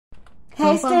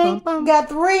Stink. Got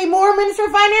 3 more minutes for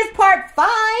finance part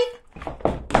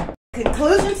 5.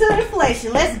 Conclusion to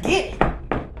inflation. Let's get it.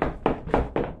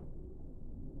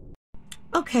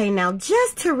 Okay, now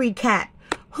just to recap,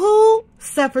 who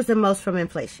suffers the most from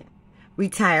inflation?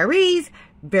 Retirees,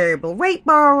 variable rate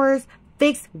borrowers,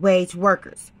 fixed wage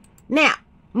workers. Now,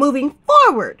 moving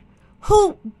forward,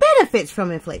 who benefits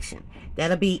from inflation?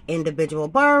 That'll be individual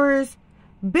borrowers,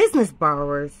 business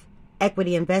borrowers,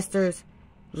 equity investors,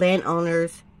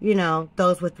 landowners,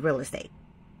 those with real estate.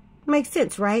 Makes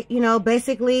sense, right?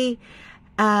 Basically,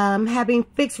 having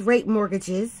fixed rate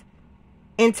mortgages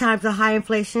in times of high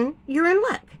inflation, you're in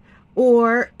luck.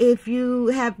 Or if you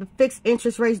have fixed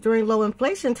interest rates during low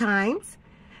inflation times,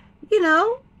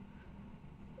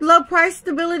 low price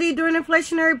stability during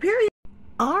inflationary periods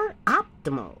are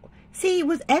optimal. See,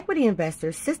 with equity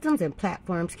investors, systems and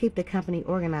platforms keep the company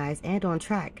organized and on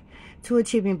track to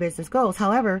achieving business goals.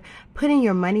 However, putting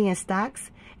your money in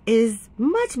stocks is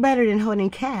much better than holding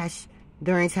cash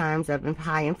during times of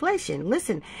high inflation.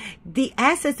 Listen, the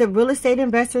assets of real estate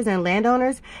investors and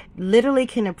landowners literally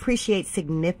can appreciate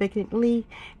significantly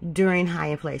during high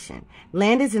inflation.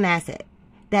 Land is an asset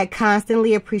that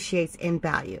constantly appreciates in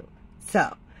value.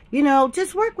 So,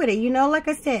 just work with it. Like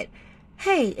I said,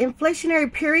 hey,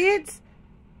 inflationary periods,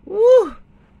 woo,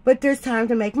 but there's time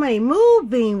to make money.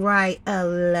 Moving right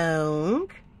along.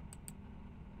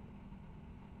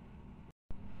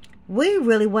 We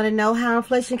really want to know how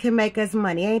inflation can make us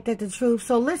money. Ain't that the truth?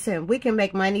 So listen, we can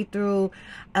make money through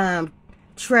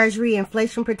Treasury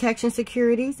inflation protection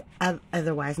securities,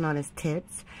 otherwise known as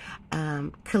TIPS,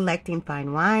 collecting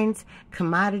fine wines,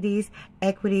 commodities,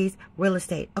 equities, real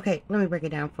estate. Okay, let me break it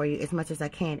down for you as much as I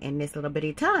can in this little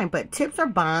bitty time. But TIPS are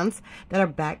bonds that are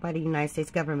backed by the United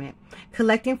States government.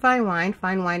 Collecting fine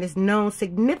wine is known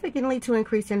significantly to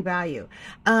increase in value.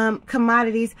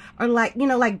 Commodities are like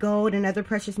gold and other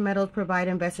precious metals, provide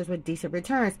investors with decent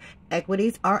returns.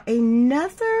 Equities are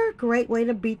another great way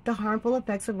to beat the harmful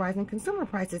effects of rising consumer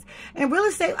prices. And real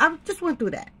estate, I just went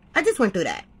through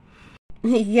that.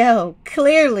 Yo,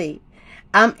 clearly,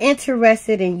 I'm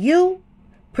interested in you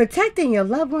protecting your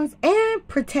loved ones and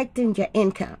protecting your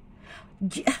income.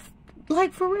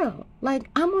 Like, for real. Like,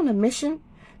 I'm on a mission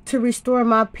to restore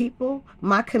my people,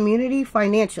 my community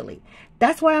financially.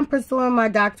 That's why I'm pursuing my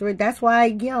doctorate. That's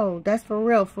why, that's for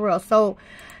real. So,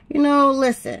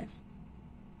 listen.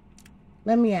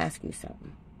 Let me ask you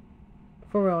something.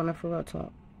 For real, on a for real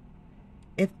talk.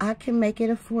 If I can make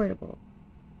it affordable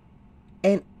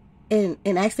and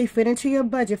actually fit into your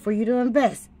budget for you to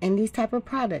invest in these type of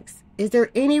products, is there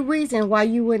any reason why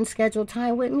you wouldn't schedule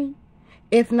time with me?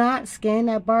 If not, scan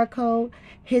that barcode,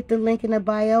 hit the link in the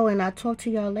bio, and I'll talk to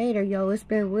y'all later. Yo, it's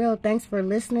been real. Thanks for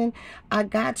listening. I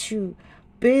got you.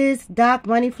 Biz Doc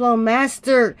Money Flow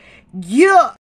Master. Yeah.